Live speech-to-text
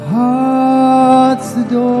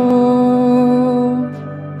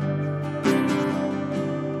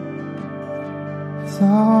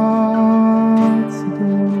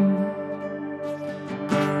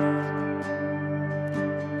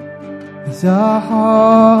as our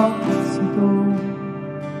hearts adore.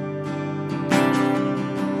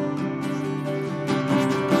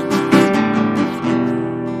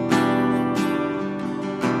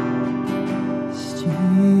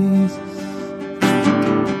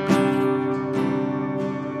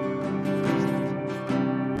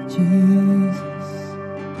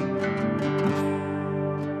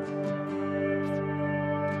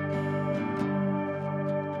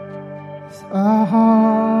 Our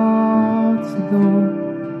hearts adore.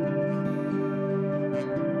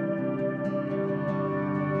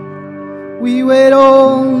 We wait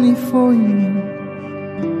only for you.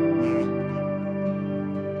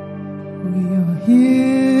 We are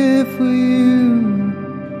here for you.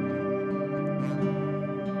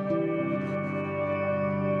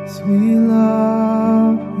 As we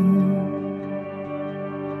love you.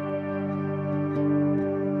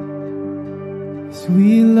 As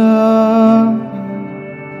we love you.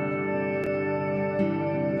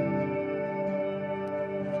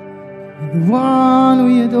 The one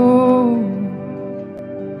we adore.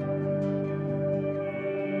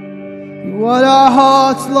 You're what our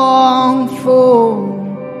hearts long for.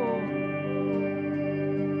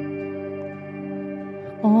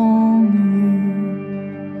 Only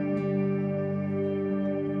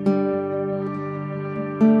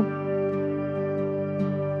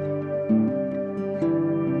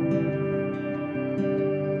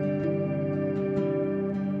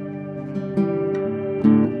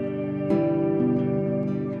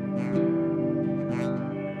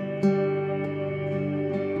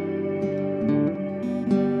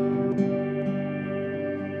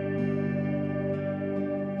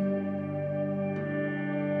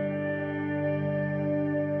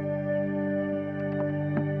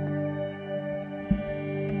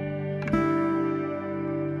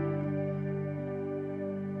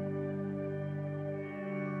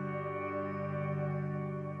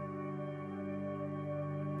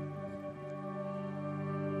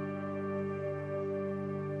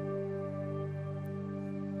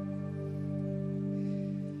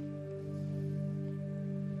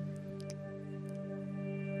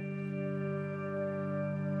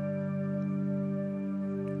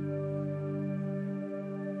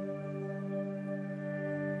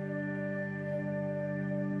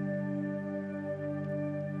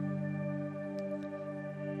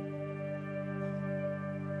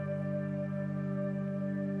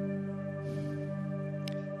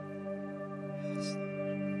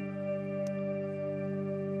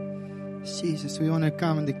Jesus, we want to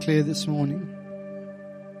come and declare this morning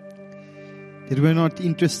that we're not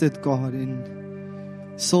interested, God,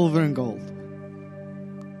 in silver and gold,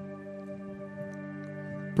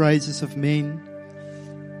 praises of men,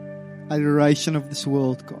 adoration of this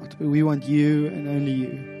world, God, but we want you and only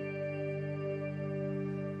you.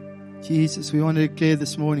 Jesus, we want to declare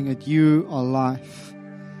this morning that you are life.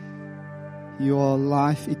 You are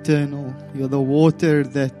life eternal. You're the water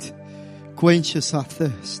that quenches our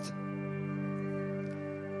thirst.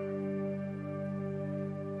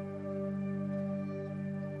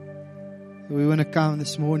 We want to come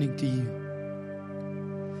this morning to you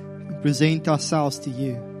and present ourselves to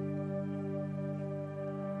you.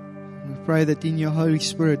 And we pray that in your Holy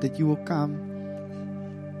Spirit that you will come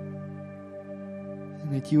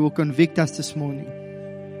and that you will convict us this morning.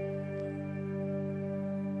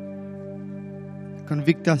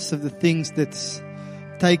 Convict us of the things that's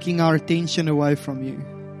taking our attention away from you.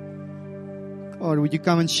 God, would you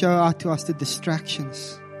come and show out to us the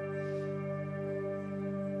distractions?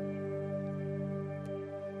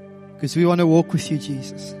 Because we want to walk with you,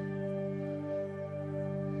 Jesus.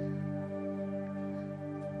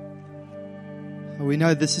 And we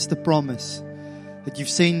know this is the promise, that you've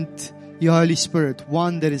sent your Holy Spirit,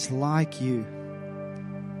 one that is like you,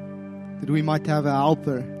 that we might have a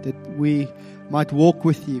helper, that we might walk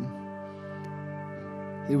with you,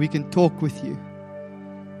 that we can talk with you,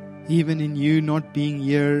 even in you not being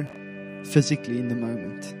here physically in the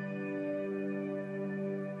moment.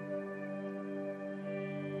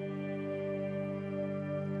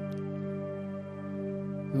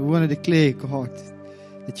 We want to declare, God,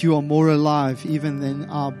 that you are more alive even than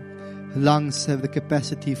our lungs have the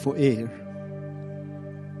capacity for air.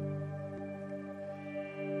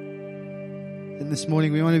 And this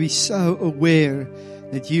morning we want to be so aware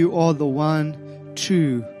that you are the one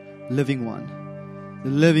true living one, the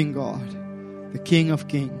living God, the King of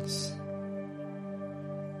Kings.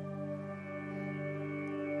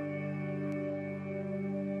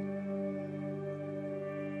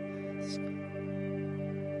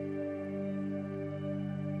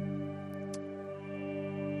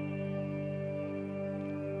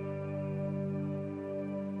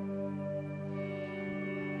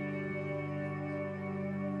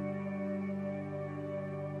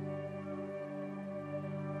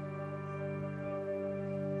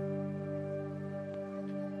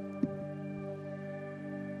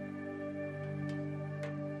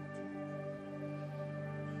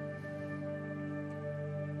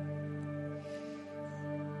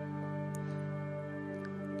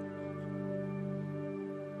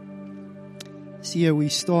 See how we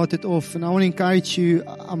started off, and I want to encourage you.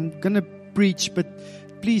 I'm going to preach, but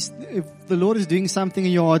please, if the Lord is doing something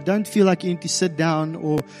in your heart, don't feel like you need to sit down,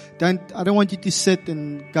 or I don't want you to sit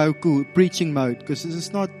and go cool, preaching mode, because this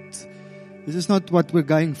is not what we're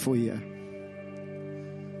going for here.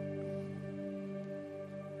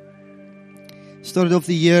 Started off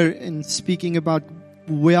the year in speaking about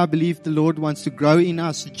where I believe the Lord wants to grow in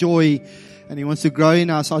us joy, and He wants to grow in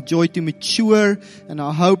us our joy to mature, and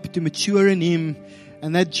our hope to mature in Him.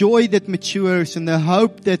 And that joy that matures and the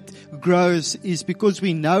hope that grows is because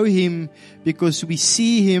we know Him, because we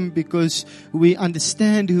see Him, because we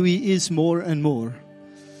understand who He is more and more.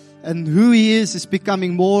 And who He is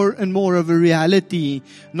becoming more and more of a reality,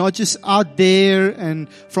 not just out there and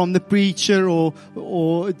from the preacher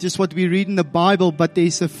or just what we read in the Bible, but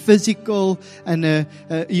there's a physical and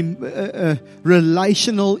a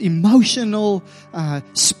relational, emotional,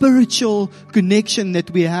 spiritual connection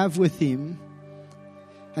that we have with Him.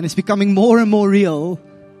 And it's becoming more and more real,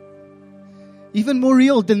 even more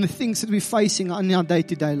real than the things that we're facing in our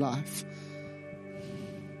day-to-day life.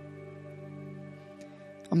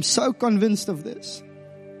 I'm so convinced of this.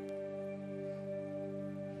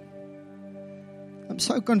 I'm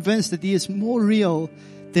so convinced that He is more real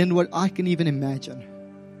than what I can even imagine.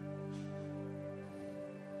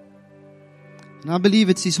 And I believe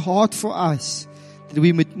it's His heart for us that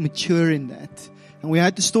we mature in that. And we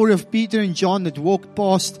had the story of Peter and John that walked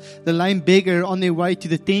past the lame beggar on their way to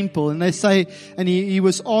the temple. And they say, and he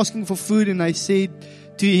was asking for food, and they said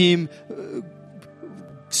to him,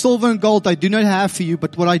 silver and gold I do not have for you,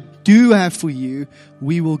 but what I do have for you,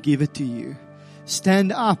 we will give it to you.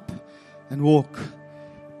 Stand up and walk.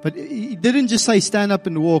 But He didn't just say stand up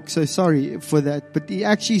and walk, so sorry for that. But He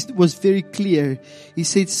actually was very clear. He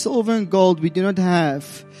said, silver and gold we do not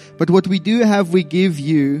have, but what we do have we give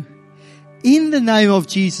you. In the name of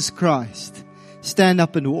Jesus Christ, stand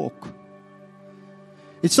up and walk.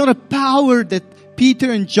 It's not a power that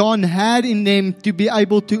Peter and John had in them to be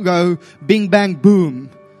able to go bing, bang, boom.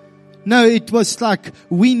 No, it was like,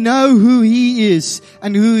 we know who He is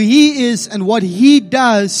and what He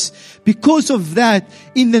does. Because of that,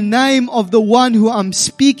 in the name of the one who I'm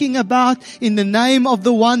speaking about, in the name of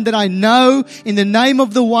the one that I know, in the name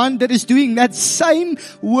of the one that is doing that same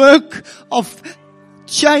work of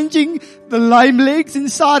changing the lame legs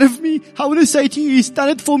inside of me, I want to say to you, He's done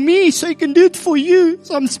it for me, so He can do it for you.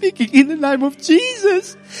 So I'm speaking in the name of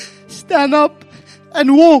Jesus. Stand up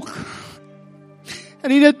and walk.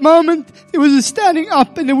 And in that moment, there was a standing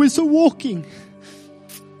up and there was a walking.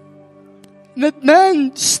 And that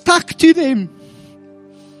man stuck to them.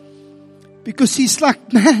 Because he's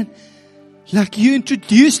like, man, like you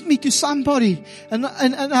introduced me to somebody. And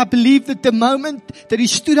I believe that the moment that he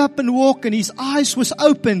stood up and walked and his eyes was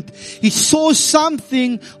opened, he saw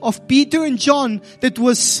something of Peter and John that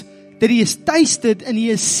he has tasted and he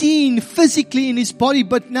has seen physically in his body,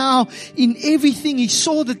 but now in everything he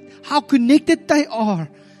saw that how connected they are.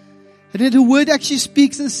 And then the word actually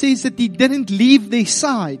speaks and says that he didn't leave their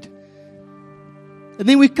side. And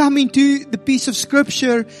then we come into the piece of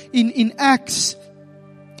scripture in Acts.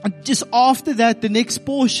 And just after that, the next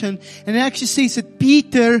portion, and it actually says that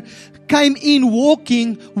Peter came in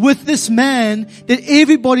walking with this man, that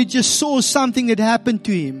everybody just saw something that happened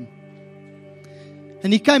to him.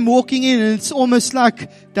 And he came walking in, and it's almost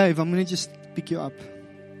like, Dave, I'm going to just pick you up.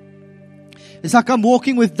 It's like I'm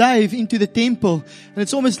walking with Dave into the temple, and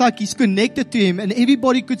it's almost like he's connected to him, and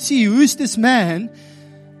everybody could see who's this man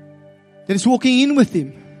that is walking in with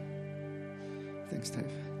him. Thanks, Dave.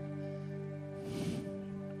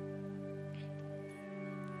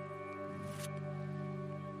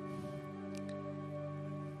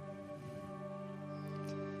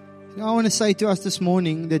 Now, I want to say to us this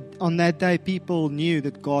morning that on that day, people knew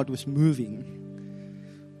that God was moving.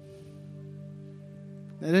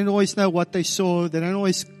 They didn't always know what they saw.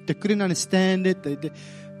 They couldn't understand it.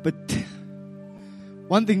 But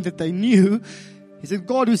one thing that they knew is that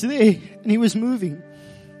God was there and He was moving.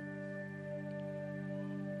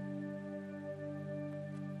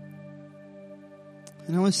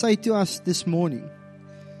 And I want to say to us this morning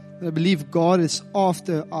that I believe God is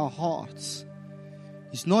after our hearts.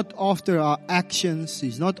 He's not after our actions.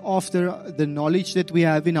 He's not after the knowledge that we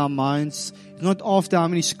have in our minds. He's not after how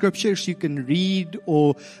many scriptures you can read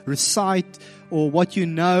or recite, or what you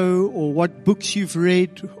know, or what books you've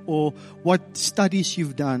read, or what studies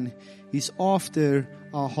you've done. He's after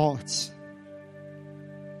our hearts.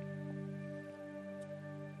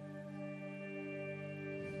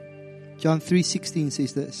 John 3:16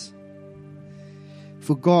 says this: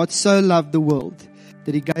 For God so loved the world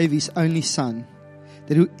that He gave His only Son,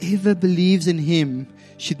 that whoever believes in Him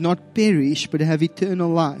should not perish but have eternal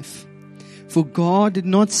life. For God did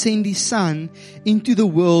not send His Son into the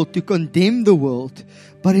world to condemn the world,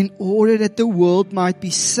 but in order that the world might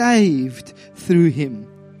be saved through Him.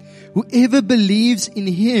 Whoever believes in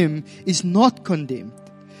Him is not condemned,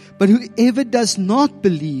 but whoever does not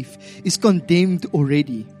believe is condemned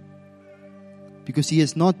already, because he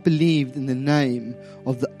has not believed in the name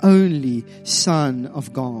of the only Son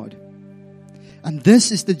of God. And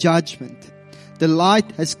this is the judgment. The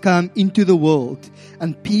light has come into the world,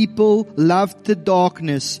 and people loved the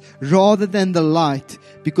darkness rather than the light,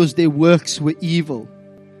 because their works were evil.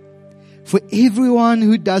 For everyone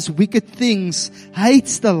who does wicked things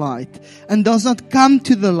hates the light and does not come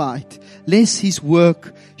to the light, lest his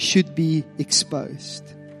work should be exposed.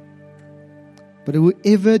 But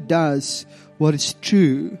whoever does what is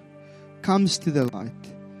true comes to the light,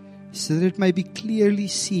 so that it may be clearly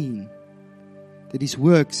seen that his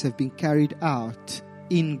works have been carried out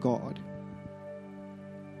in God.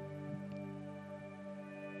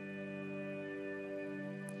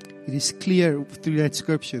 It is clear through that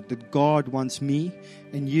scripture that God wants me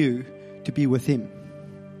and you to be with Him.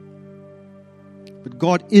 But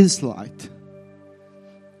God is light.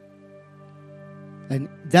 And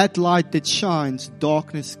that light that shines,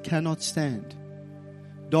 darkness cannot stand.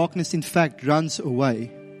 Darkness, in fact, runs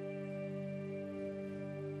away.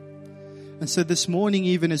 And so this morning,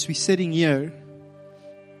 even as we're sitting here,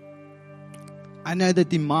 I know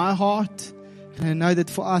that in my heart, and I know that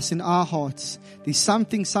for us in our hearts, there's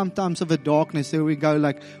something sometimes of a darkness where we go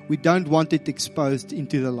like, we don't want it exposed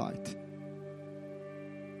into the light.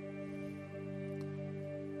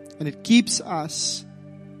 And it keeps us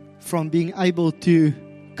from being able to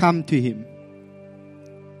come to Him.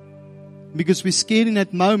 Because we're scared in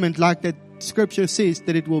that moment, like that scripture says,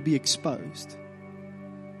 that it will be exposed.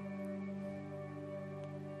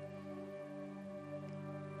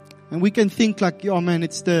 And we can think like, oh man,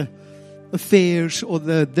 it's the affairs or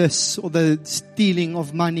the this or the stealing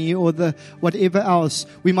of money or the whatever else.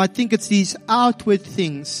 We might think it's these outward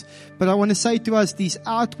things. But I want to say to us, these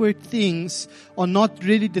outward things are not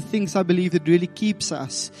really the things I believe that really keeps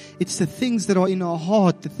us. It's the things that are in our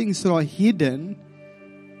heart, the things that are hidden,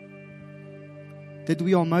 that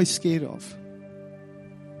we are most scared of.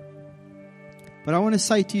 But I want to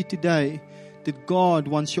say to you today that God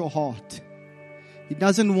wants your heart. He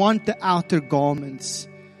doesn't want the outer garments.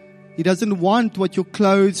 He doesn't want what your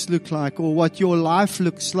clothes look like or what your life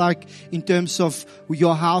looks like in terms of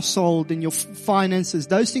your household and your finances.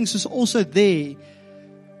 Those things is also there.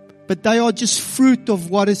 But they are just fruit of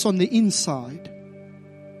what is on the inside.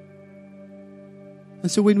 And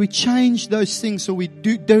so when we change those things, or we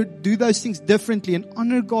do those things differently and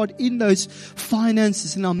honor God in those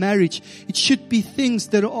finances in our marriage, it should be things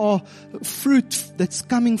that are fruit that's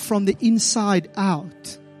coming from the inside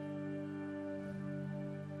out.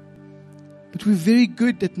 But we're very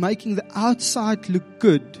good at making the outside look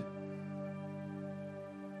good.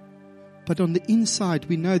 But on the inside,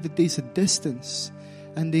 we know that there's a distance.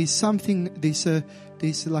 And there's something,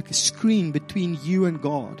 there's like a screen between you and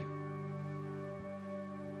God.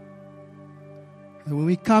 And when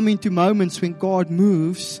we come into moments when God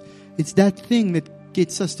moves, it's that thing that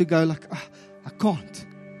gets us to go like, I can't.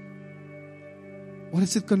 What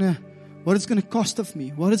is it gonna cost of me?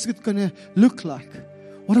 What is it gonna look like?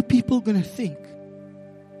 What are people gonna think?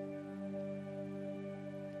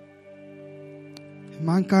 And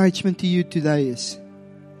my encouragement to you today is,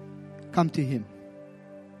 come to Him.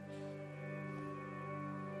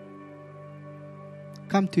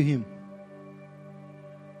 Come to Him.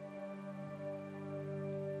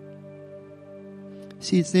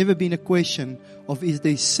 See, it's never been a question of is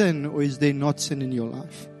there sin or is there not sin in your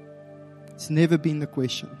life. It's never been the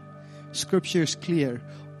question. Scripture is clear.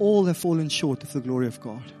 All have fallen short of the glory of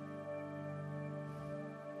God.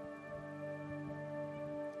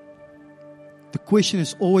 The question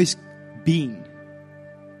has always been,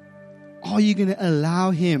 are you going to allow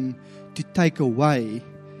Him to take away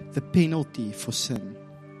the penalty for sin?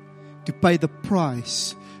 To pay the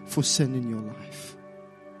price for sin in your life?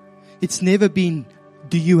 It's never been,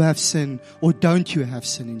 do you have sin or don't you have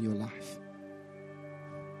sin in your life?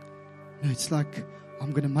 No, it's like, I'm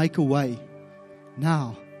going to make a way.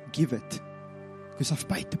 Now, give it. Because I've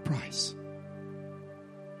paid the price.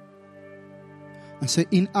 And so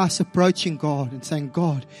in us approaching God and saying,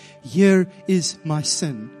 God, here is my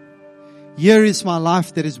sin. Here is my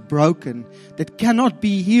life that is broken, that cannot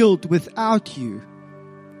be healed without you.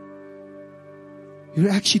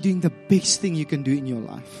 You're actually doing the best thing you can do in your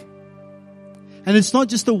life. And it's not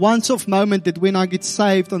just a once-off moment that when I get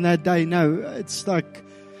saved on that day. No, it's like,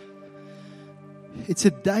 it's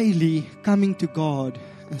a daily coming to God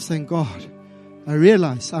and saying, God, I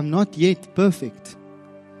realize I'm not yet perfect.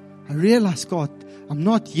 I realize, God, I'm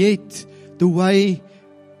not yet the way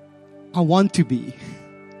I want to be.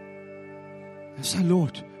 And say,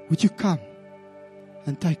 Lord, would you come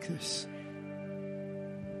and take this?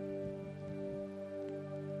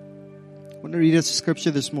 I want to read us a scripture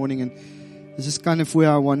this morning, and this is kind of where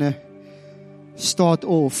I want to start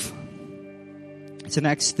off. It's in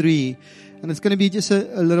Acts 3, and it's going to be just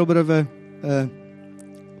a little bit of a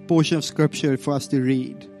portion of scripture for us to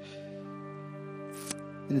read.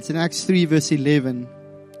 And it's in Acts 3 verse 11.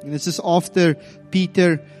 And it's just after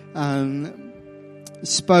Peter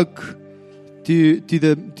spoke to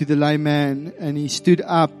the layman, and he stood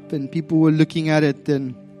up, and people were looking at it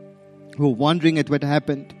and were wondering at what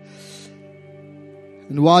happened.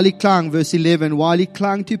 And while he clung, verse 11, while he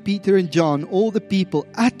clung to Peter and John, all the people,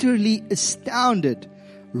 utterly astounded,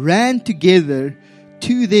 ran together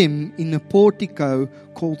to them in a portico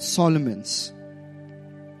called Solomon's.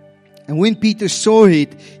 And when Peter saw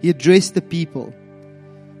it, he addressed the people.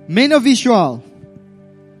 Men of Israel,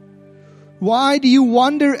 why do you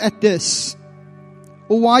wonder at this?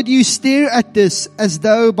 Or why do you stare at this as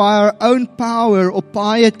though by our own power or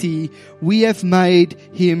piety we have made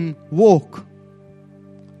him walk?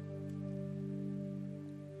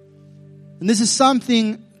 And this is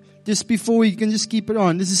something, just before we can just keep it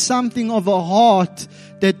on, this is something of a heart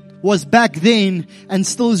that was back then and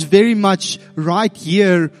still is very much right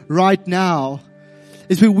here, right now.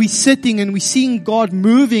 Is where we're sitting and we're seeing God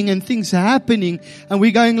moving and things happening, and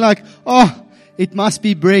we're going like, oh, it must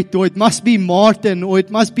be Brett, or it must be Martin, or it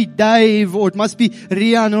must be Dave, or it must be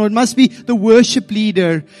Riaan, or it must be the worship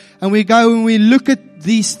leader. And we go and we look at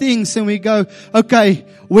these things and we go, okay,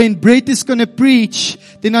 when Brett is going to preach,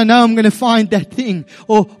 then I know I'm going to find that thing.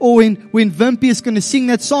 Or when Wimpy is going to sing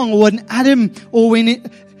that song, or when Adam, or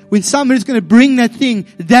when somebody's going to bring that thing,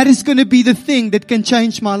 that is going to be the thing that can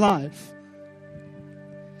change my life.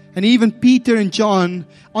 And even Peter and John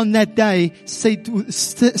on that day sat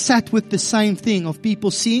with the same thing of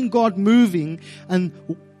people seeing God moving, and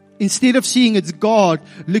instead of seeing it's God,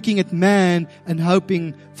 looking at man and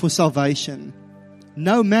hoping for salvation.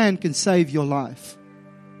 No man can save your life.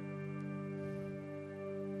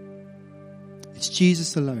 It's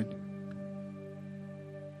Jesus alone.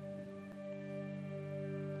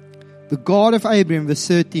 The God of Abraham, verse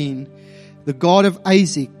 13, the God of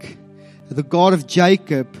Isaac, the God of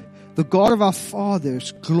Jacob, the God of our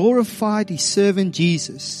fathers, glorified His servant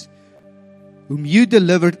Jesus, whom you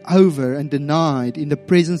delivered over and denied in the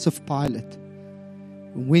presence of Pilate,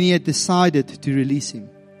 when he had decided to release him.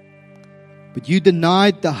 But you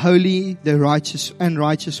denied the holy, the righteous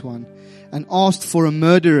one, and asked for a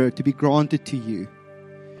murderer to be granted to you.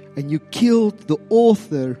 And you killed the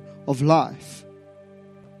author of life,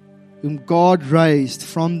 whom God raised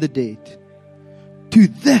from the dead. To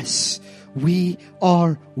this we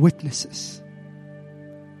are witnesses.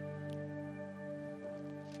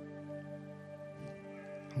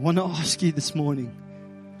 I want to ask you this morning,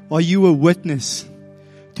 are you a witness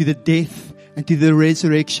to the death and to the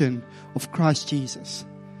resurrection of Christ Jesus?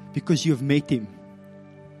 Because you have met Him.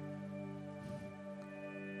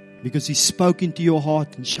 Because He spoke into your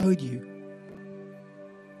heart and showed you.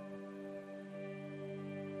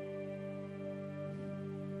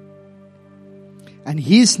 And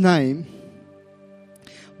His name,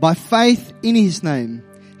 by faith in His name,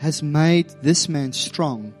 has made this man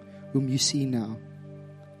strong, whom you see now.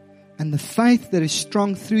 And the faith that is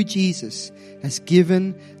strong through Jesus has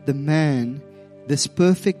given the man this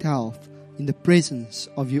perfect health in the presence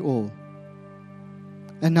of you all.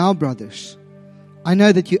 And now, brothers, I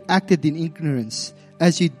know that you acted in ignorance,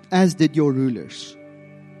 as did your rulers.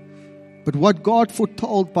 But what God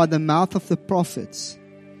foretold by the mouth of the prophets,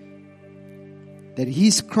 that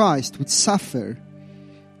His Christ would suffer,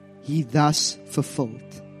 He thus fulfilled.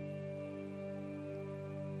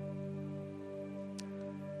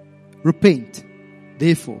 Repent,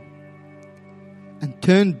 therefore, and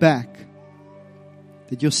turn back,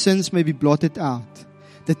 that your sins may be blotted out,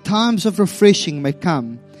 that times of refreshing may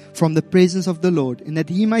come from the presence of the Lord, and that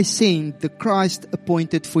He may send the Christ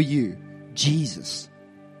appointed for you, Jesus,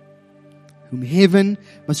 whom heaven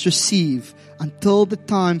must receive until the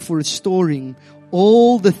time for restoring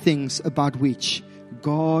all the things about which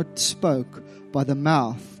God spoke by the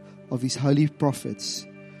mouth of His holy prophets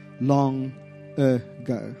long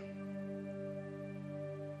ago.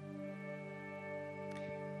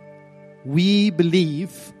 We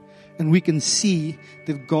believe and we can see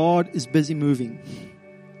that God is busy moving,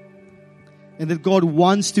 and that God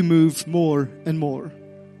wants to move more and more.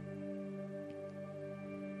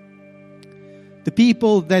 The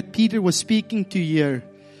people that Peter was speaking to here,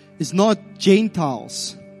 is not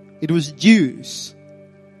Gentiles. It was Jews.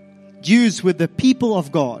 Jews were the people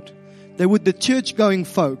of God. They were the church-going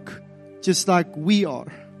folk, just like we are.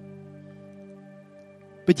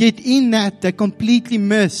 But yet in that, they completely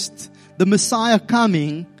missed the Messiah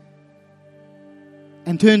coming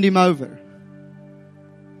and turned him over.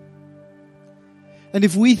 And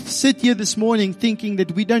if we sit here this morning thinking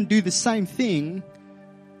that we don't do the same thing,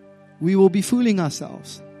 we will be fooling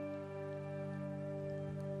ourselves.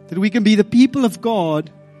 That we can be the people of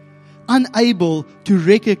God, unable to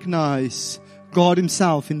recognize God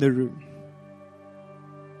Himself in the room.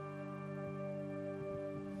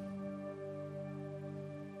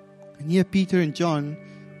 And here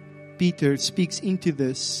Peter speaks into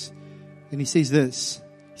this, and he says this.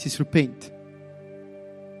 He says, repent.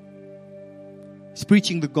 He's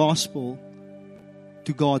preaching the gospel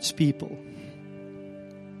to God's people.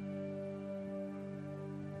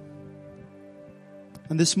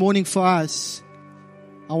 And this morning for us,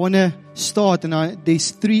 I want to start, and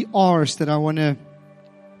there's 3 R's that I want to,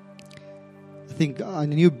 I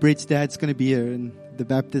knew Brett's dad's going to be here, and the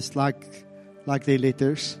Baptists like their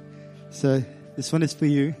letters. So this one is for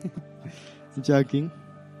you. I'm joking.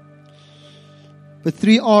 But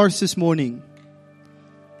 3 R's this morning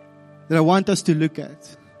that I want us to look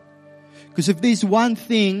at. Because if there's one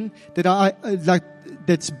thing that I like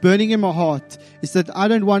that's burning in my heart, is that I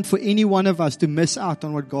don't want for any one of us to miss out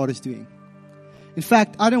on what God is doing. In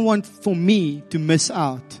fact, I don't want for me to miss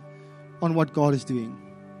out on what God is doing.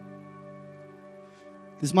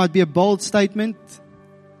 This might be a bold statement.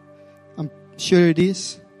 I'm sure it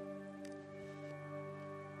is.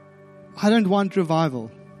 I don't want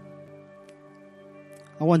revival.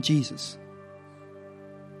 I want Jesus.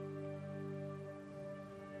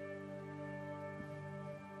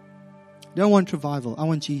 I don't want revival. I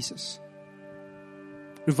want Jesus.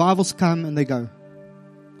 Revivals come and they go.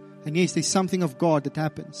 And yes, there's something of God that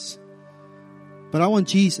happens. But I want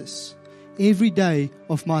Jesus every day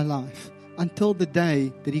of my life until the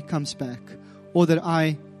day that He comes back or that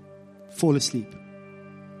I fall asleep.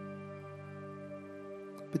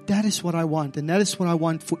 But that is what I want, and that is what I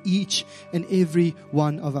want for each and every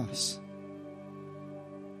one of us.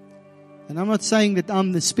 And I'm not saying that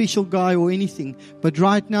I'm the special guy or anything, but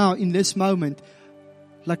right now, in this moment,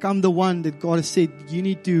 like I'm the one that God has said, you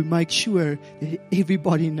need to make sure that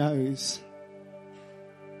everybody knows.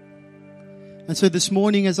 And so this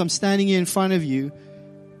morning, as I'm standing here in front of you,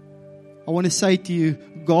 I want to say to you,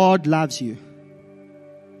 God loves you.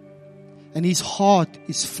 And His heart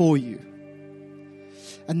is for you.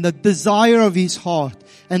 And the desire of His heart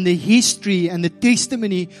and the history and the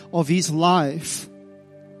testimony of His life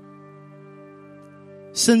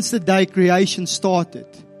since the day creation started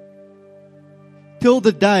till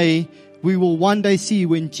the day we will one day see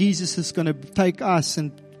when Jesus is going to take us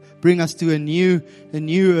and bring us to a new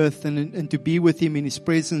earth and to be with Him in His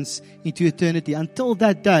presence into eternity. Until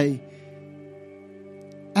that day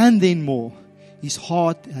and then more, His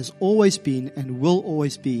heart has always been and will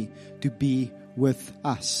always be to be with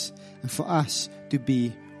us and for us to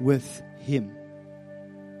be with Him.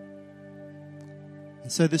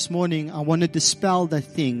 And so this morning I want to dispel that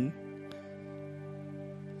thing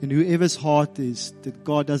in whoever's heart is that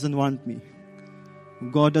God doesn't want me,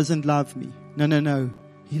 God doesn't love me. No.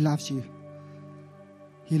 He loves you.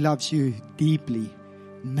 He loves you deeply,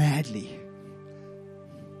 madly.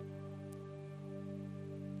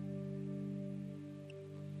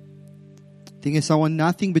 The thing is, I want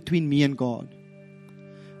nothing between me and God.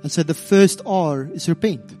 And so the first R is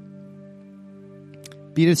repent.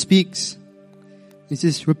 Peter speaks. He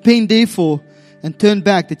says, repent therefore and turn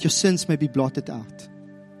back that your sins may be blotted out.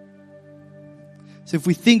 So if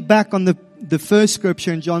we think back on the first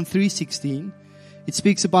scripture in John 3:16, it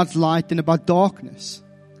speaks about light and about darkness.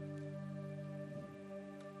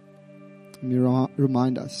 Let me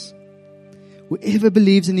remind us. Whoever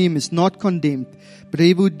believes in Him is not condemned, but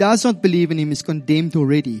whoever does not believe in Him is condemned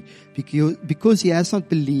already, because he has not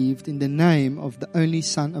believed in the name of the only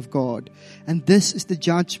Son of God. And this is the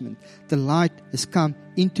judgment. The light has come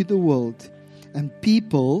into the world, and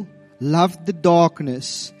people loved the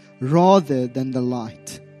darkness rather than the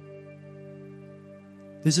light.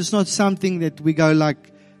 This is not something that we go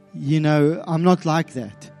like, I'm not like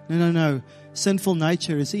that. No. Sinful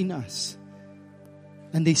nature is in us.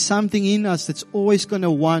 And there's something in us that's always going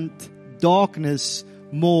to want darkness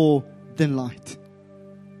more than light.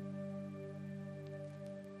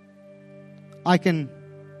 I can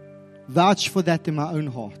vouch for that in my own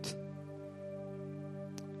heart.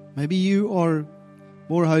 Maybe you are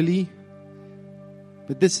more holy,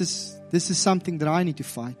 but this is something that I need to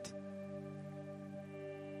fight.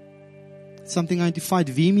 It's something I need to fight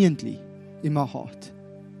vehemently in my heart.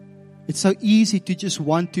 It's so easy to just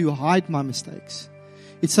want to hide my mistakes.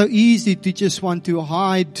 It's so easy to just want to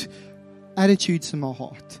hide attitudes in my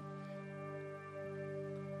heart.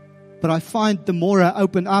 But I find the more I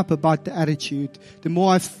open up about the attitude, the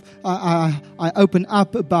more I open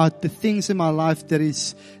up about the things in my life that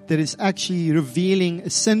is actually revealing a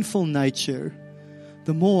sinful nature,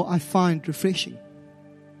 the more I find refreshing.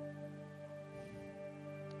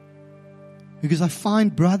 Because I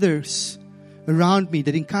find brothers around me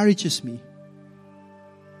that encourages me.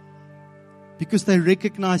 Because they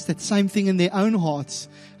recognize that same thing in their own hearts.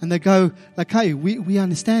 And they go like, hey, we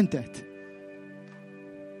understand that.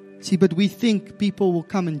 See, but we think people will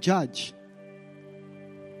come and judge.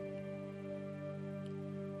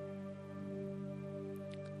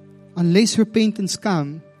 Unless repentance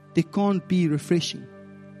comes, there can't be refreshing.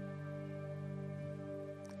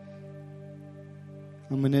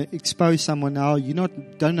 I'm going to expose someone now. You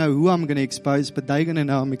don't know who I'm going to expose, but they're going to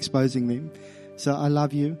know I'm exposing them. So I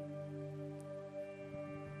love you.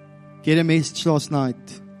 Get a message last night.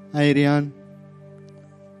 Hey, Riaan.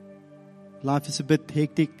 Life is a bit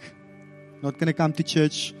hectic. Not going to come to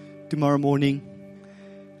church tomorrow morning.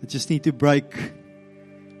 I just need to break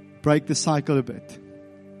the cycle a bit.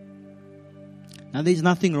 Now, there's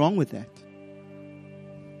nothing wrong with that.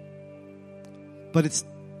 But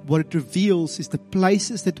what it reveals is the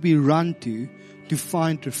places that we run to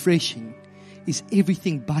find refreshing is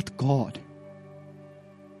everything but God.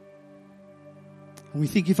 And we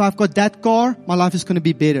think, if I've got that car, my life is going to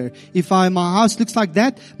be better. If my house looks like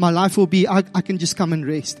that, my life will be, I can just come and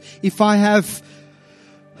rest. If I have,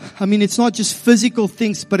 it's not just physical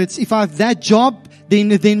things, but if I have that job,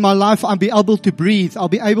 then my life, I'll be able to breathe. I'll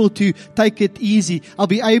be able to take it easy. I'll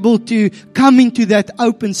be able to come into that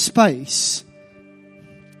open space.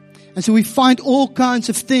 And so we find all kinds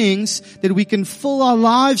of things that we can fill our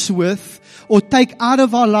lives with or take out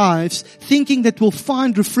of our lives thinking that we'll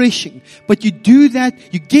find refreshing. But you do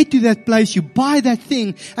that, you get to that place, you buy that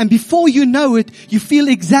thing, and before you know it, you feel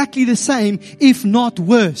exactly the same, if not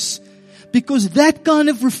worse. Because that kind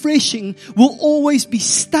of refreshing will always be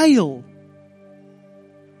stale.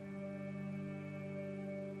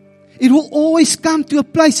 It will always come to a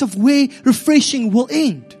place of where refreshing will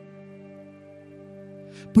end.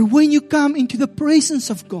 But when you come into the presence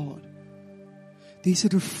of God, there's a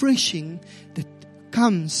refreshing that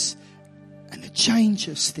comes and it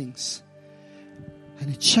changes things. And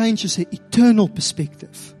it changes an eternal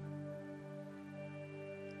perspective.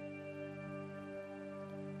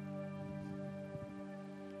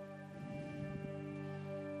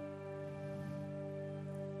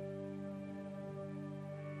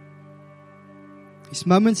 There's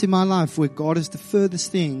moments in my life where God is the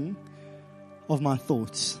furthest thing of my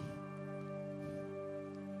thoughts.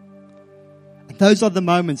 And those are the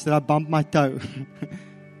moments that I bump my toe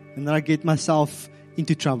and that I get myself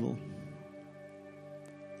into trouble.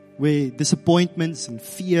 Where disappointments and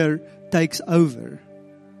fear takes over.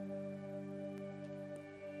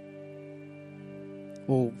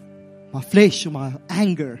 Or my flesh or my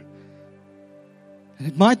anger. And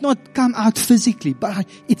it might not come out physically, but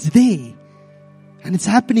it's there. And it's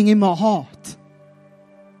happening in my heart.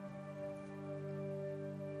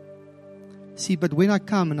 See, but when I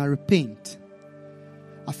come and I repent,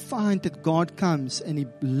 I find that God comes and He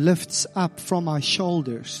lifts up from my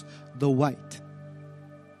shoulders the weight.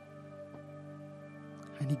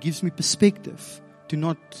 And He gives me perspective to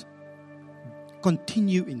not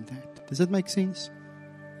continue in that. Does that make sense?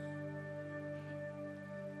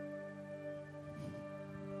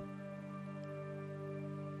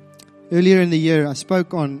 Earlier in the year, I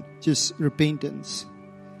spoke on just repentance.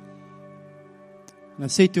 And I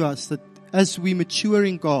said to us that as we mature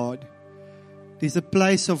in God, there's a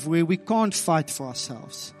place of where we can't fight for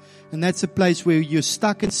ourselves. And that's a place where you're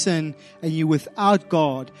stuck in sin and you're without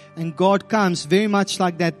God. And God comes very much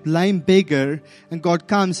like that lame beggar. And God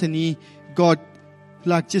comes and God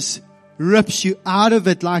just rips you out of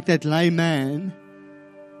it like that lame man.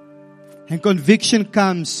 And conviction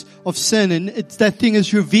comes of sin and that thing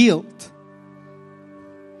is revealed.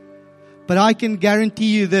 But I can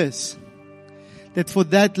guarantee you this, that for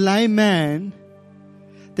that lame man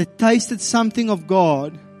that tasted something of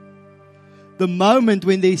God, the moment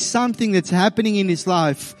when there's something that's happening in his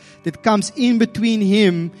life that comes in between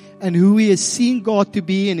him and who he has seen God to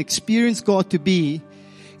be and experienced God to be,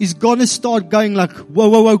 is going to start going like,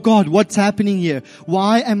 whoa, God, what's happening here?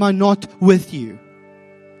 Why am I not with you?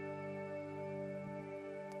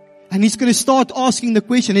 And he's going to start asking the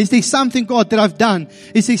question, is there something, God, that I've done?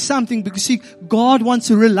 Is there something? Because see, God wants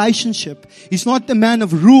a relationship. He's not the man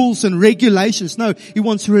of rules and regulations. No, He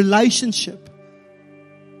wants a relationship.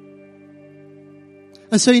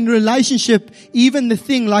 And so in relationship, even the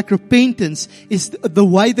thing like repentance is the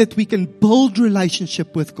way that we can build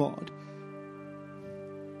relationship with God.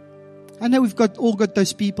 I know we've all got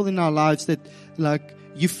those people in our lives that like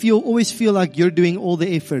always feel like you're doing all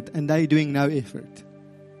the effort and they're doing no effort.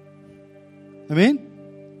 Amen?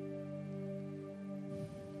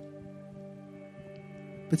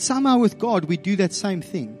 But somehow with God, we do that same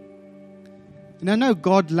thing. And I know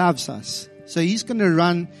God loves us. So He's going to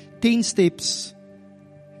run 10 steps,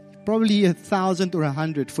 probably 1,000 or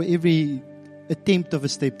 100 for every attempt of a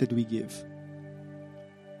step that we give.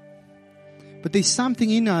 But there's something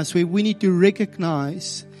in us where we need to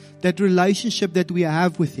recognize that relationship that we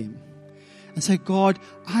have with Him. And say, God,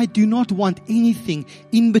 I do not want anything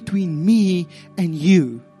in between me and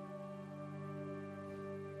you.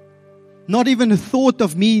 Not even a thought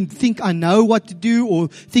of me think I know what to do or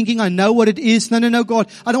thinking I know what it is. No, God.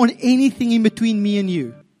 I don't want anything in between me and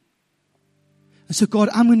you. And so, God,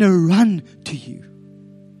 I'm going to run to you.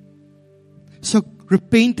 So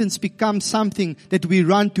repentance becomes something that we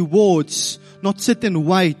run towards, not sit and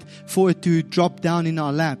wait for it to drop down in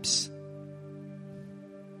our laps.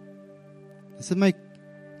 Does it make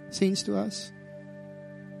sense to us?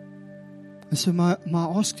 And so my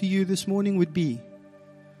ask to you this morning would be,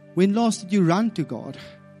 when last did you run to God?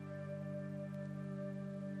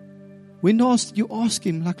 When last did you ask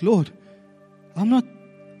Him, like, Lord,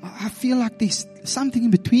 I feel like there's something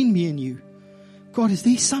in between me and you. God, is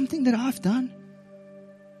there something that I've done?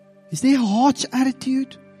 Is there a harsh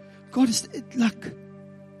attitude? God, is it like...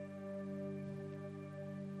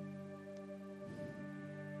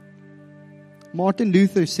 Martin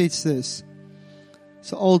Luther says this.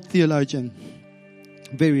 It's an old theologian.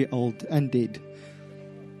 Very old and dead.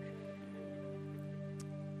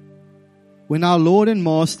 When our Lord and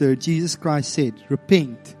Master, Jesus Christ, said,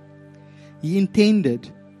 repent, He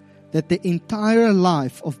intended that the entire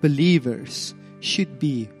life of believers should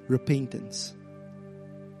be repentance.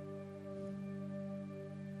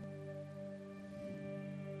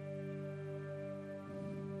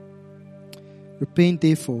 Repent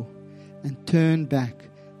therefore and turn back,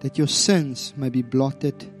 that your sins may be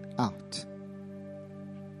blotted out.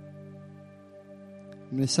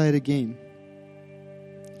 I'm going to say it again.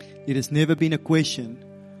 It has never been a question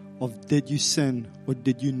of did you sin or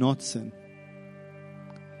did you not sin.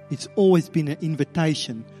 It's always been an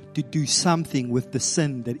invitation to do something with the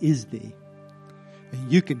sin that is there.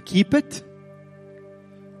 And you can keep it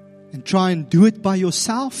and try and do it by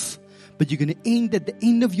yourself, but you're going to end at the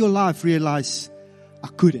end of your life realize, I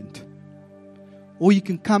couldn't. Or you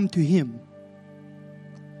can come to Him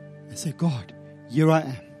and say, God, here I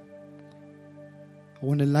am. I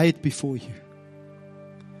want to lay it before you.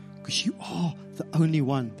 Because you are the only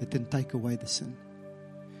one that can take away the sin.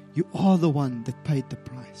 You are the one that paid the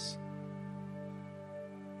price.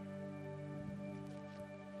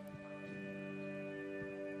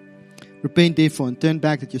 Repent therefore and turn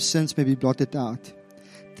back, that your sins may be blotted out.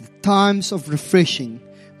 The times of refreshing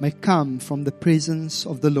may come from the presence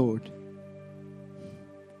of the Lord.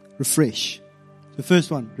 Refresh. The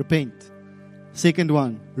first one, repent. Second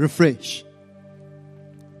one, refresh.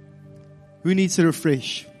 Who needs a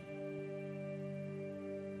refresh?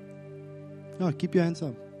 No, keep your hands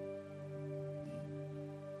up.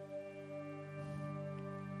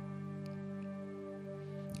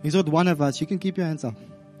 There's not one of us. You can keep your hands up.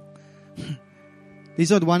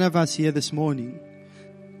 There's not one of us here this morning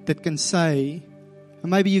that can say,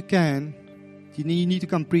 and maybe you can, you need to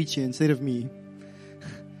come preach here instead of me.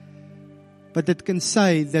 But that can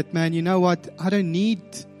say that, man, you know what? I don't need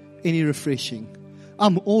any refreshing.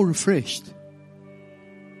 I'm all refreshed.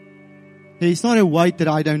 There's not a weight that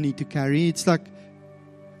I don't need to carry. It's like,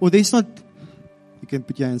 or there's not, you can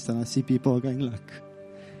put your hands down. I see people going like.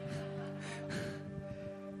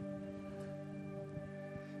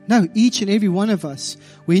 No, each and every one of us,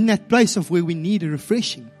 we're in that place of where we need a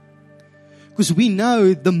refreshing. Because we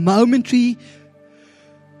know the momentary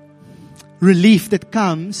relief that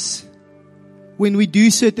comes when we do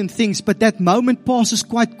certain things, but that moment passes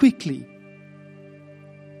quite quickly.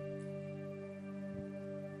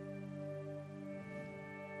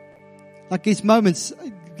 Like these moments,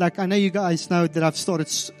 like I know you guys know that I've started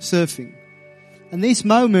surfing. And these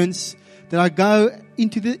moments that I go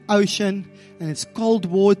into the ocean and it's cold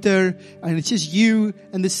water and it's just you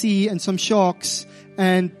and the sea and some sharks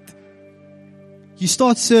and you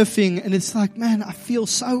start surfing and it's like, man, I feel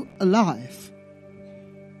so alive.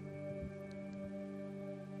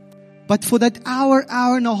 But for that hour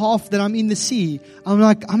and a half that I'm in the sea,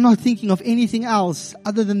 I'm not thinking of anything else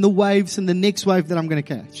other than the waves and the next wave that I'm going to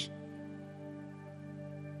catch.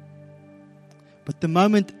 But the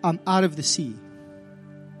moment I'm out of the sea,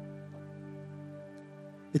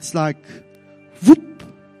 it's like, whoop,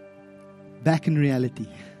 back in reality.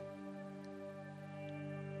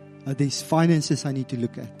 There's finances I need to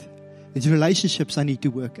look at. There's relationships I need to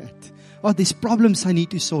work at. There's problems I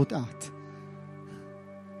need to sort out.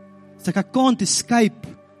 It's like I can't escape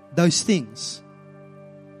those things.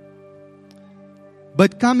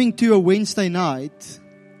 But coming to a Wednesday night,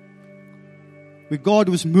 where God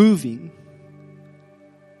was moving,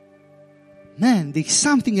 man, there's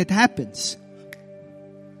something that happens.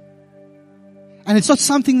 And it's not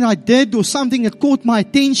something that I did or something that caught my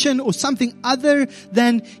attention or something other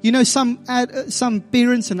than, some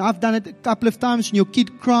parents, and I've done it a couple of times, when your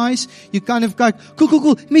kid cries, you kind of go,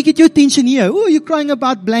 cool, let me get your attention here. Oh, you're crying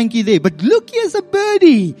about blankie there. But look, here's a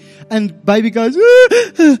birdie. And baby goes,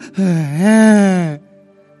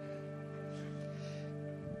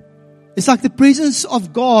 It's like the presence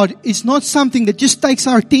of God is not something that just takes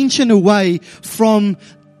our attention away from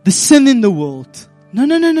the sin in the world.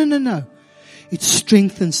 No. It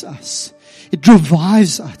strengthens us. It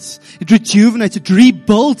revives us. It rejuvenates. It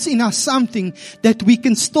rebuilds in us something that we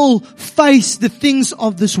can still face the things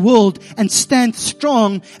of this world and stand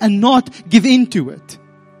strong and not give in to it.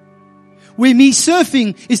 Where me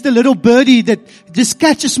surfing is the little birdie that just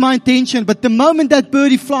catches my attention, but the moment that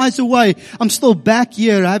birdie flies away, I'm still back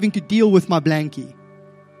here having to deal with my blankie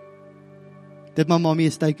that my mommy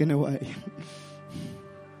has taken away.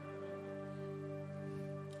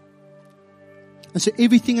 And so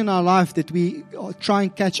everything in our life that we try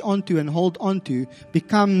and catch onto and hold onto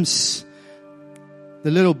becomes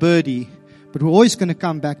the little birdie, but we're always going to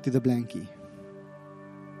come back to the blankie.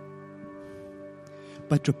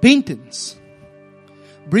 But repentance,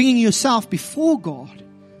 bringing yourself before God,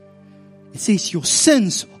 it says your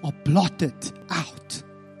sins are blotted out.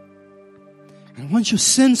 And once your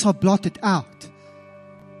sins are blotted out,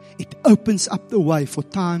 it opens up the way for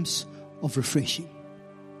times of refreshing.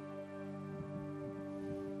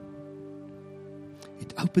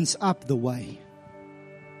 It opens up the way.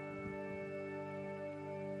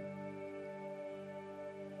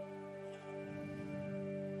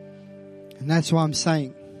 And that's why I'm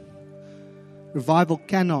saying revival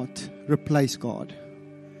cannot replace God.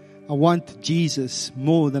 I want Jesus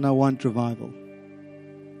more than I want revival.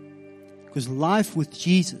 Because life with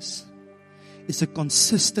Jesus is a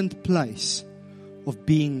consistent place of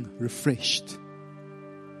being refreshed.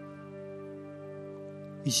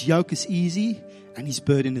 His yoke is easy and His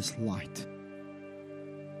burden is light.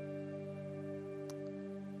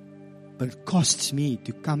 But it costs me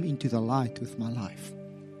to come into the light with my life.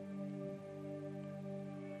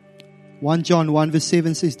 1 John 1 verse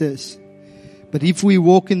 7 says this, but if we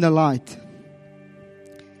walk in the light,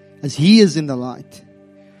 as He is in the light,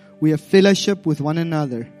 we have fellowship with one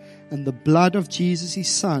another, and the blood of Jesus, His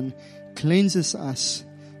Son, cleanses us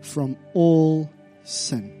from all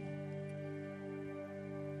sin.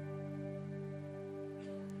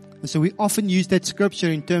 And so we often use that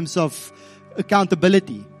scripture in terms of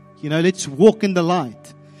accountability. Let's walk in the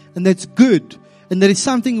light. And that's good. And that is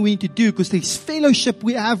something we need to do because there's fellowship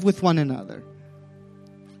we have with one another.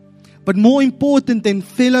 But more important than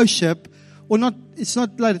fellowship, it's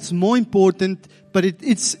not like it's more important, but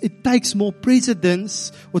it takes more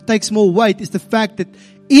precedence or takes more weight, is the fact that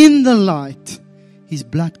in the light, His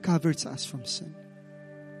blood covers us from sin.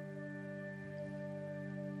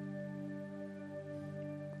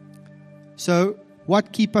 So,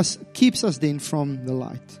 what keeps us then from the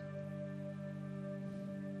light?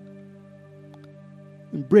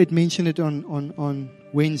 And Brett mentioned it on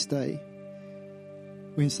Wednesday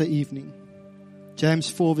evening. James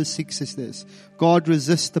 4 verse 6 says this, God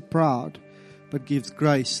resists the proud, but gives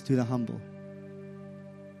grace to the humble.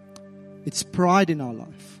 It's pride in our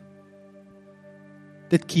life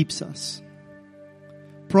that keeps us.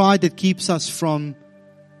 Pride that keeps us from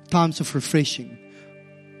times of refreshing.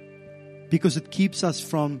 Because it keeps us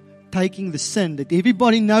from taking the sin that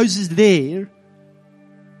everybody knows is there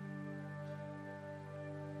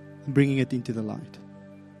and bringing it into the light.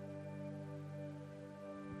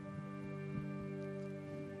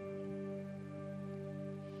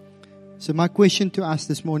 So my question to us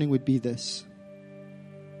this morning would be this.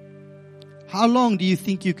 How long do you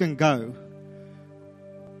think you can go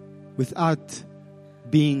without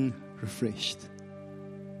being refreshed?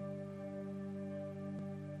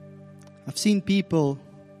 I've seen people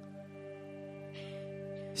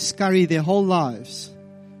scurry their whole lives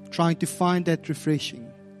trying to find that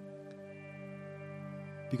refreshing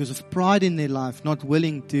because of pride in their life, not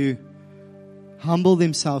willing to humble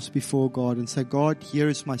themselves before God and say, God, here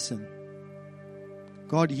is my sin.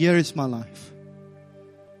 God, here is my life.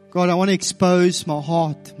 God, I want to expose my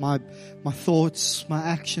heart, my thoughts, my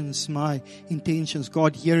actions, my intentions.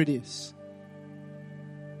 God, here it is.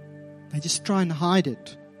 They just try and hide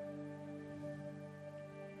it.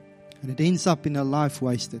 And it ends up in a life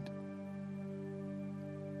wasted.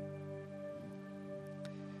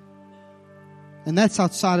 And that's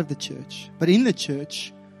outside of the church. But in the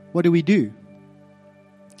church, what do?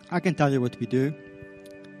 I can tell you what we do.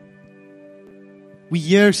 We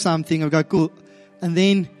hear something and we go, cool. And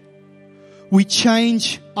then we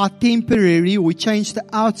change our temporary, we change the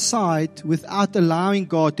outside without allowing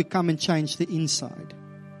God to come and change the inside.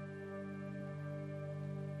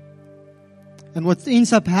 And what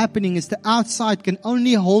ends up happening is the outside can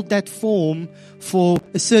only hold that form for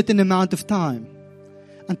a certain amount of time,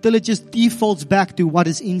 until it just defaults back to what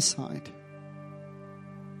is inside.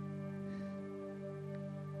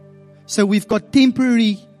 So we've got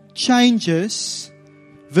temporary changes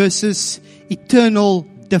versus eternal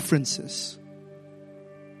differences.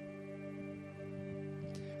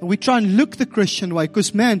 And we try and look the Christian way,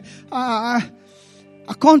 because man, I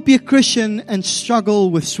can't be a Christian and struggle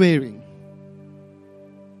with swearing.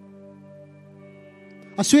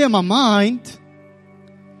 I swear in my mind,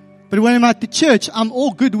 but when I'm at the church, I'm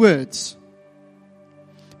all good words.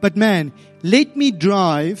 But man, let me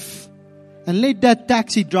drive and let that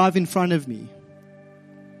taxi drive in front of me.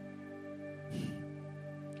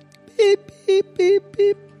 Beep, beep, beep,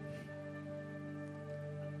 beep.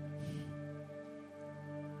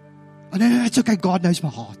 Oh, no, it's okay. God knows my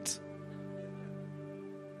heart.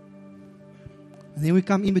 And then we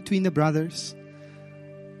come in between the brothers.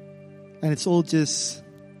 And it's all just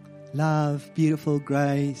love, beautiful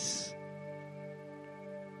grace.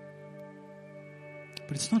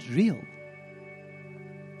 But it's not real.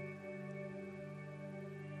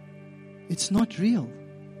 It's not real.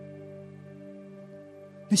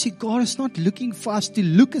 You see, God is not looking for us to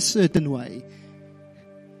look a certain way.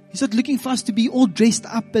 He's not looking for us to be all dressed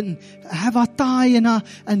up and have our tie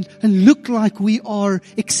and look like we are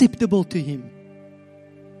acceptable to Him.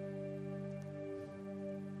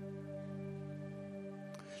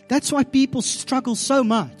 That's why people struggle so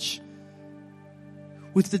much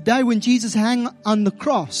with the day when Jesus hung on the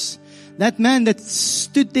cross. That man that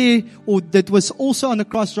stood there, or that was also on the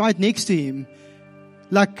cross right next to Him,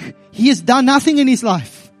 like he has done nothing in his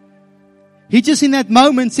life. He just in that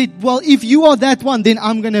moment said, well, if you are that one, then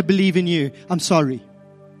I'm going to believe in you. I'm sorry.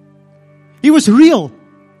 He was real.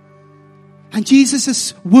 And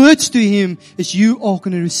Jesus' words to him is, you are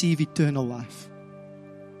going to receive eternal life.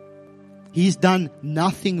 He's done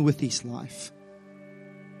nothing with his life.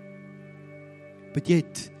 But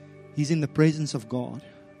yet, he's in the presence of God.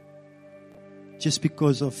 Just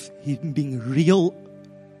because of him being real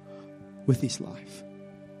with his life.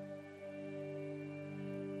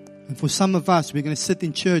 And for some of us, we're going to sit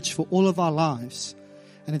in church for all of our lives.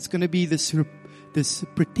 And it's going to be this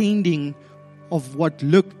pretending of what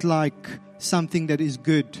looked like something that is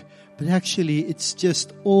good. But actually, it's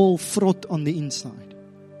just all fraught on the inside.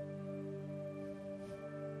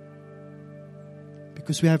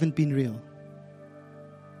 Because we haven't been real.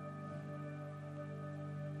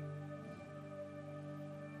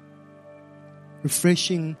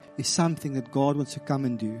 Refreshing is something that God wants to come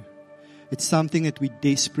and do. It's something that we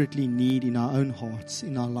desperately need in our own hearts,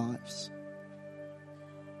 in our lives.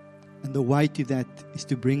 And the way to that is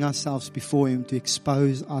to bring ourselves before Him, to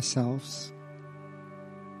expose ourselves.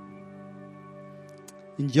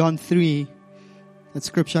 In John 3, that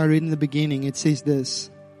scripture I read in the beginning, it says this: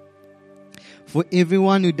 for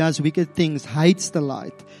everyone who does wicked things hates the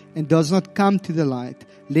light and does not come to the light,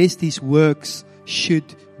 lest his works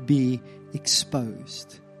should be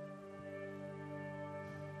exposed.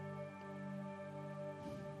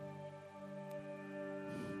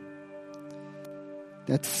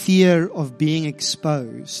 That fear of being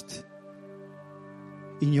exposed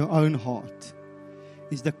in your own heart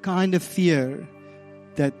is the kind of fear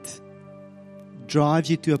that drives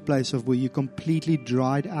you to a place of where you're completely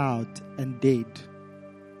dried out and dead,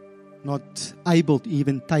 not able to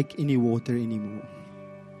even take any water anymore.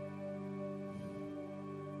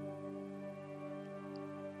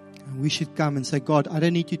 And we should come and say, God, I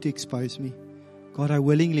don't need you to expose me. God, I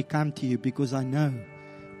willingly come to you because I know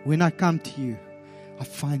when I come to you, I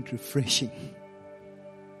find refreshing.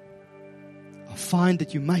 I find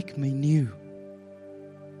that you make me new.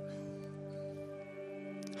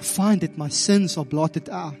 I find that my sins are blotted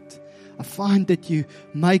out. I find that you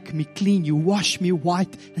make me clean. You wash me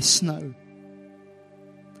white as snow.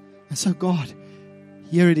 And so God,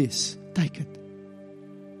 here it is. Take it.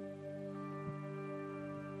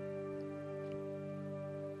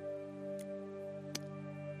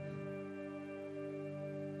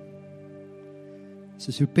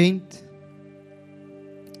 says repent,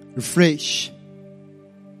 refresh,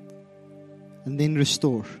 and then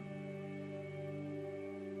restore.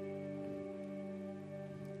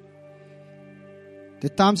 The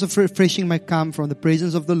times of refreshing may come from the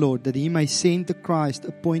presence of the Lord, that He may send the Christ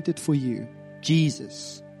appointed for you,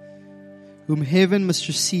 Jesus, whom heaven must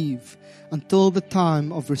receive until the time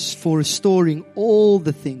for restoring all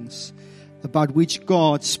the things about which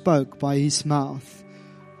God spoke by His mouth,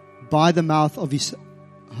 by the mouth of His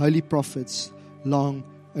holy prophets long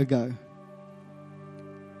ago.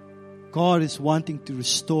 God is wanting to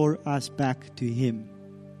restore us back to Him.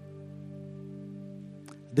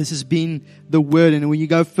 This has been the word. And when you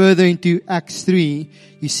go further into Acts 3,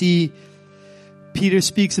 you see Peter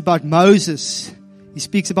speaks about Moses. He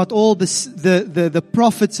speaks about all the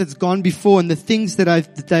prophets that's gone before and the things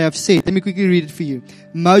that they have said. Let me quickly read it for you.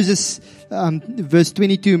 Moses, verse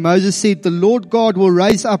 22, Moses said, "The Lord God will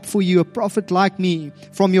raise up for you a prophet like me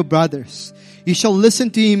from your brothers. You shall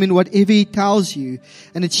listen to him in whatever he tells you.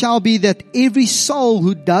 And it shall be that every soul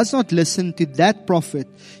who does not listen to that prophet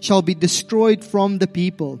shall be destroyed from the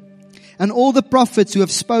people. And all the prophets who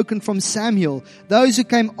have spoken from Samuel, those who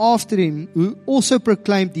came after him, who also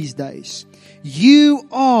proclaimed these days. You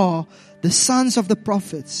are the sons of the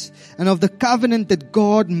prophets and of the covenant that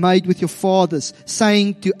God made with your fathers,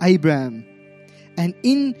 saying to Abraham, and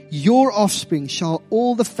in your offspring shall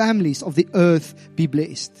all the families of the earth be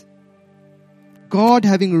blessed. God,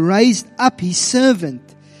 having raised up His servant,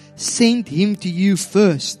 sent him to you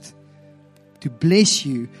first to bless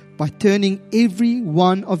you by turning every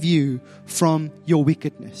one of you from your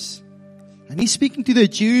wickedness." And He's speaking to the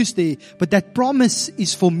Jews there, but that promise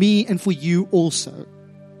is for me and for you also.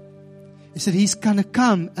 He said He's going to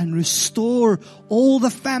come and restore all the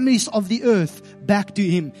families of the earth back to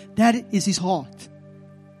Him. That is His heart.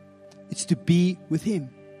 It's to be with Him.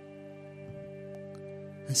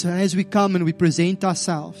 And so as we come and we present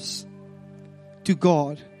ourselves to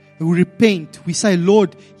God, and we repent, we say,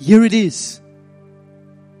 "Lord, here it is."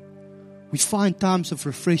 We find times of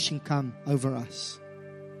refreshing come over us.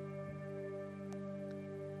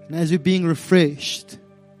 And as we're being refreshed,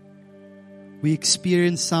 we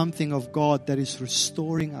experience something of God that is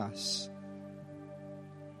restoring us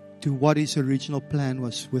to what His original plan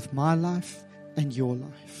was with my life and your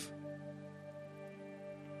life.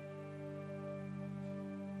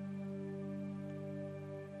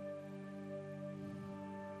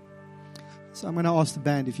 So I'm going to ask the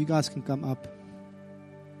band if you guys can come up.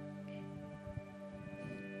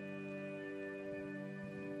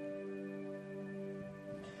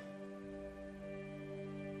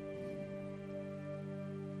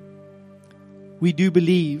 We do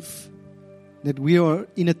believe that we are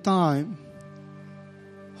in a time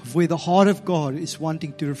of where the heart of God is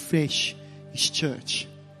wanting to refresh His church.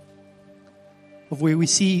 Of where we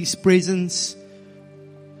see His presence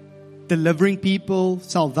delivering people,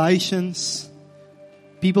 salvations,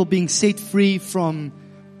 people being set free from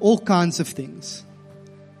all kinds of things.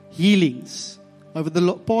 Healings. Over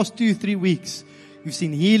the past 2-3 weeks, you've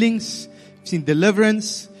seen healings, you've seen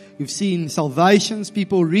deliverance, you've seen salvations,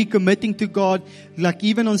 people recommitting to God. Like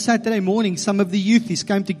even on Saturday morning, some of the youth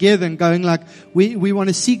came together and going like, we want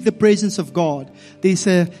to seek the presence of God. There's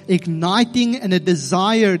a igniting and a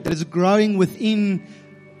desire that is growing within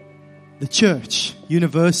the church,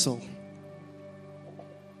 universal.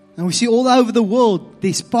 And we see all over the world,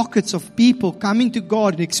 there's pockets of people coming to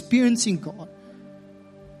God and experiencing God.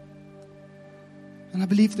 And I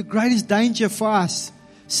believe the greatest danger for us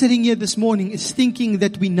sitting here this morning is thinking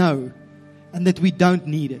that we know and that we don't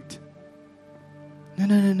need it.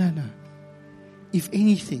 No. If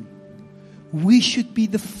anything, we should be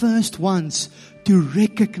the first ones to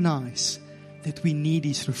recognize that we need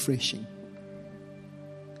His refreshing.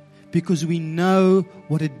 Because we know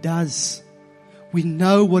what it does. We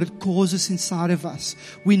know what it causes inside of us.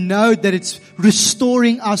 We know that it's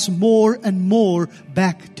restoring us more and more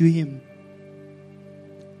back to Him.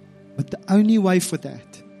 But the only way for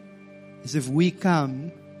that is if we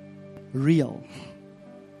come real.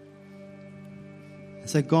 I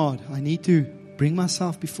say, "God, I need to bring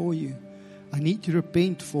myself before you. I need to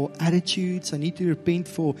repent for attitudes. I need to repent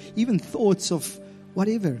for even thoughts of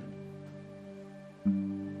whatever."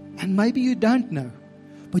 And maybe you don't know.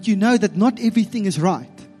 But you know that not everything is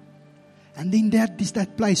right. And then that is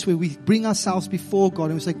that place where we bring ourselves before God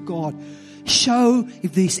and we say, "God, show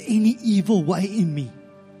if there's any evil way in me.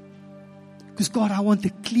 Because God, I want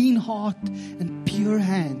a clean heart and pure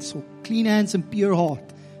hands, or clean hands and pure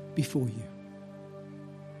heart before you."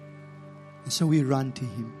 And so we run to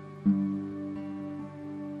Him.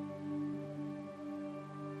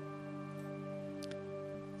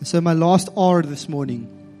 So my last R this morning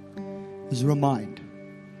is remind.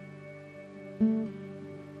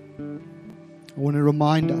 I want to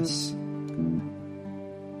remind us.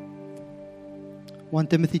 1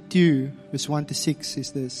 Timothy 2, verse 1 to 6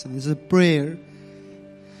 is this. And this is a prayer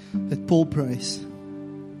that Paul prays.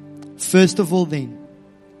 First of all then,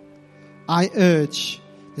 I urge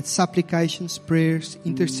that supplications, prayers,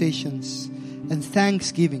 intercessions, and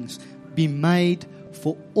thanksgivings be made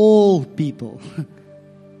for all people.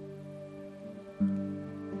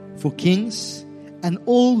 For kings and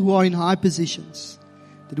all who are in high positions,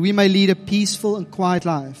 that we may lead a peaceful and quiet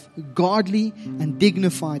life, godly and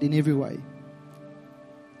dignified in every way.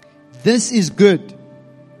 This is good,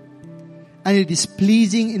 and it is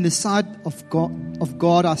pleasing in the sight of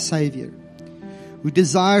God our Savior, who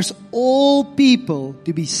desires all people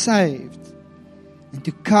to be saved and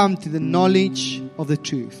to come to the knowledge of the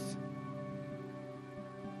truth.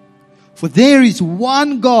 For there is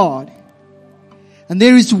one God, and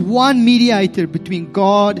there is one mediator between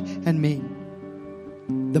God and men,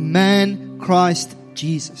 the man Christ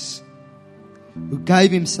Jesus, who gave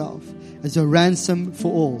himself as a ransom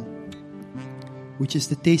for all, which is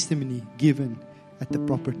the testimony given at the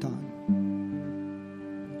proper time.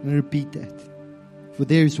 I repeat that. For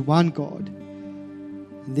there is one God,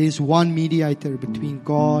 and there is one mediator between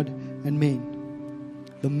God and men,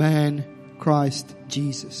 the man Christ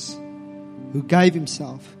Jesus, who gave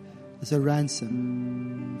himself as a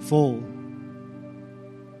ransom for all.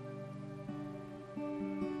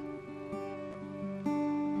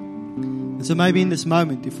 And so maybe in this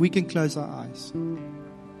moment, if we can close our eyes.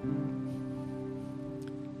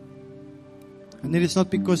 And it is not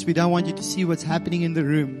because we don't want you to see what's happening in the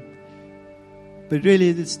room, but really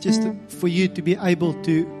it's just for you to be able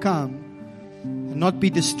to come and not be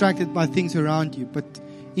distracted by things around you, but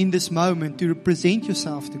in this moment to represent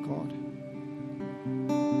yourself to God.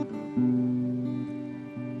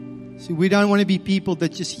 See, we don't want to be people that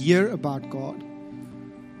just hear about God.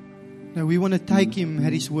 No, we want to take Him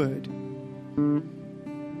at His word.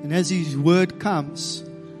 And as His word comes,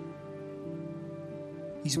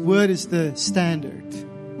 His word is the standard.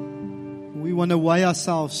 We want to weigh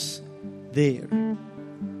ourselves there.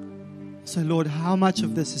 So Lord, how much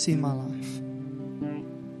of this is in my life?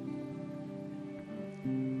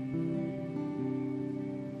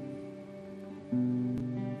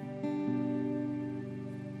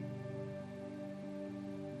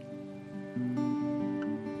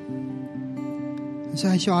 So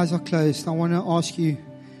as your eyes are closed, I want to ask you,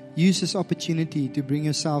 use this opportunity to bring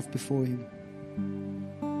yourself before Him.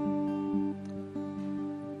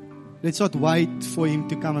 Let's not wait for Him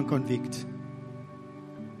to come and convict.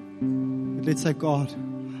 But let's say, God,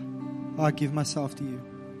 I give myself to you.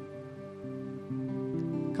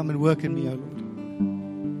 Come and work in me, O Lord.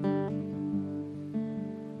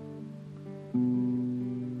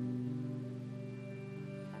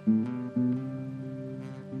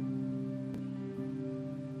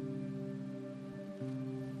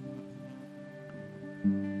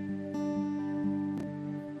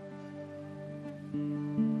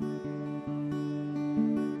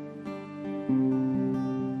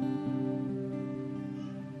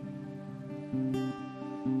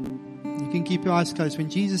 Keep your eyes closed. When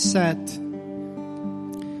Jesus sat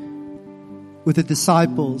with the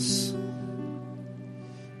disciples,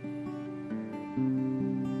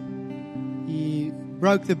 He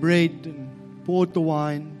broke the bread and poured the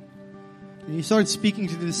wine, and He started speaking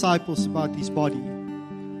to the disciples about His body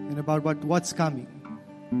and about what's coming.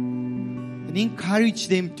 And He encouraged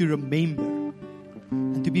them to remember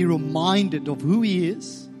and to be reminded of who He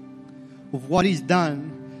is, of what He's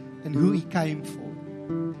done, and who He came for.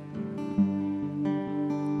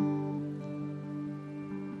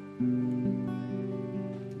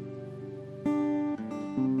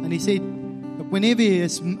 And He said, whenever,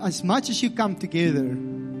 as much as you come together,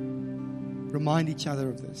 remind each other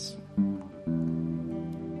of this.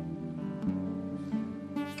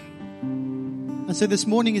 And so this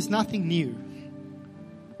morning is nothing new.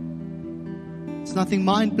 It's nothing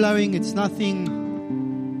mind-blowing. It's nothing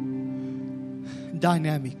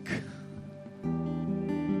dynamic.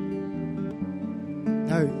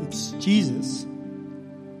 No, it's Jesus.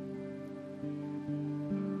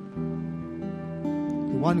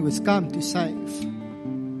 The one who has come to save,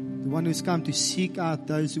 the one who has come to seek out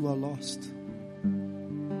those who are lost, the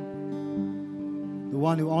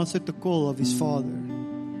one who answered the call of His Father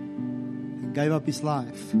and gave up His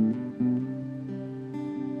life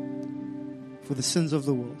for the sins of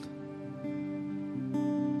the world.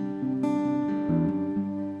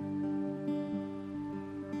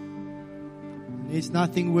 And there's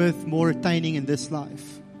nothing worth more attaining in this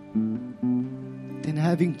life than in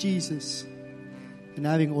having Jesus and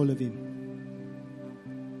having all of Him.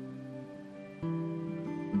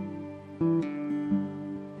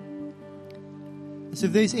 So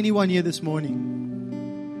if there's anyone here this morning,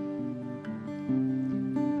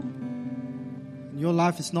 and your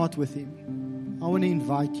life is not with Him, I want to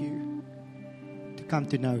invite you to come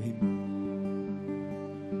to know Him.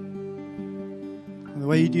 And the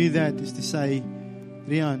way you do that is to say,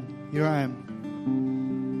 Riaan, here I am.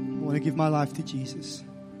 I want to give my life to Jesus.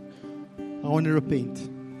 I want to repent.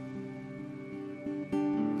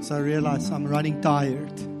 Because I realize I'm running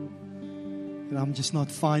tired. And I'm just not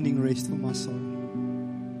finding rest for my soul.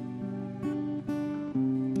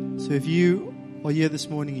 So if you are here this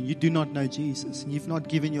morning and you do not know Jesus and you've not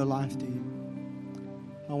given your life to Him,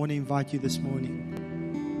 I want to invite you this morning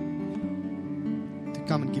to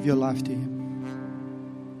come and give your life to Him.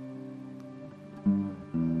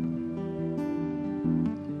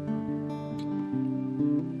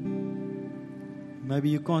 Maybe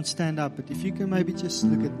you can't stand up, but if you can maybe just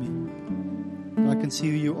look at me, I can see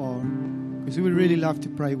who you are, because we would really love to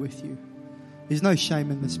pray with you. There's no shame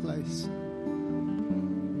in this place.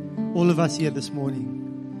 All of us here this morning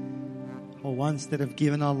are ones that have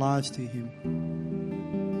given our lives to Him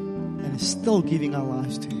and are still giving our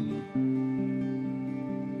lives to Him.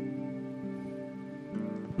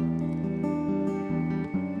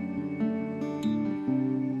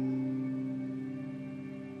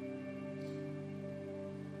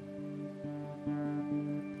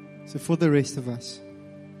 So for the rest of us,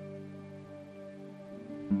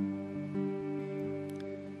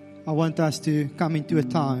 I want us to come into a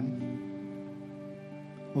time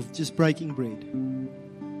of just breaking bread and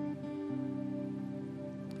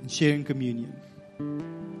sharing communion.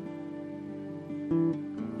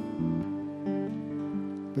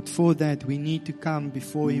 But for that, we need to come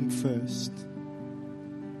before Him first.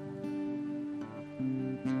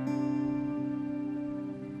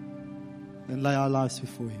 And lay our lives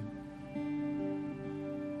before Him.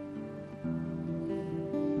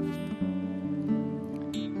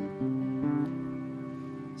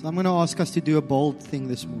 So I'm going to ask us to do a bold thing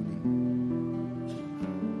this morning.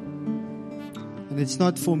 And it's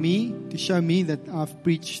not for me to show me that I've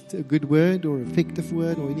preached a good word or effective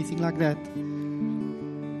word or anything like that.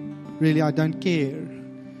 Really, I don't care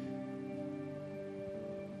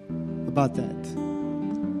about that.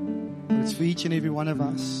 But it's for each and every one of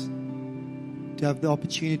us to have the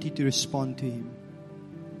opportunity to respond to Him.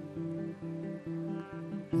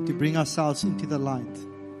 And to bring ourselves into the light.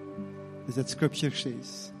 As that scripture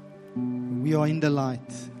says, we are in the light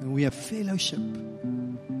and we have fellowship.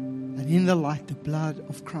 And in the light, the blood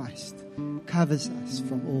of Christ covers us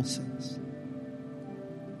from all sins.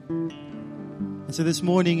 And so this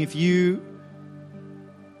morning, if you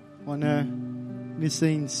want to, in a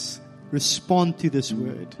sense, respond to this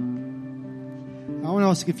word, I want to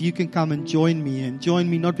ask if you can come and join me. And join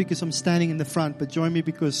me not because I'm standing in the front, but join me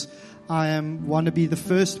because I want to be the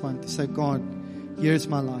first one to say, God, here's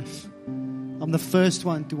my life. I'm the first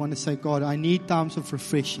one to want to say, God, I need times of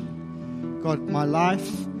refreshing. God, my life,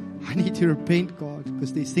 I need to repent, God,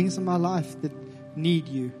 because there's things in my life that need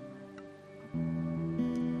you.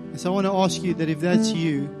 And so I want to ask you that if that's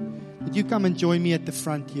you, that you come and join me at the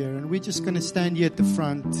front here. And we're just going to stand here at the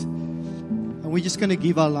front. And we're just going to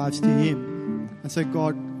give our lives to Him. And say,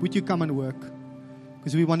 God, would you come and work?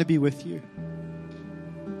 Because we want to be with you.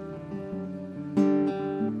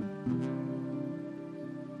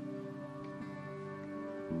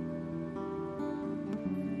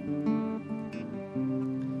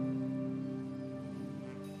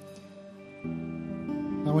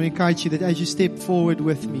 I want to encourage you that as you step forward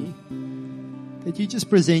with me, that you just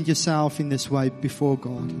present yourself in this way before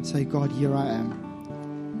God and say, God, here I am.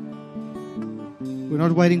 We're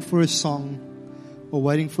not waiting for a song or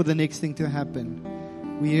waiting for the next thing to happen.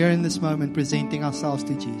 We're here in this moment presenting ourselves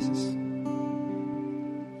to Jesus.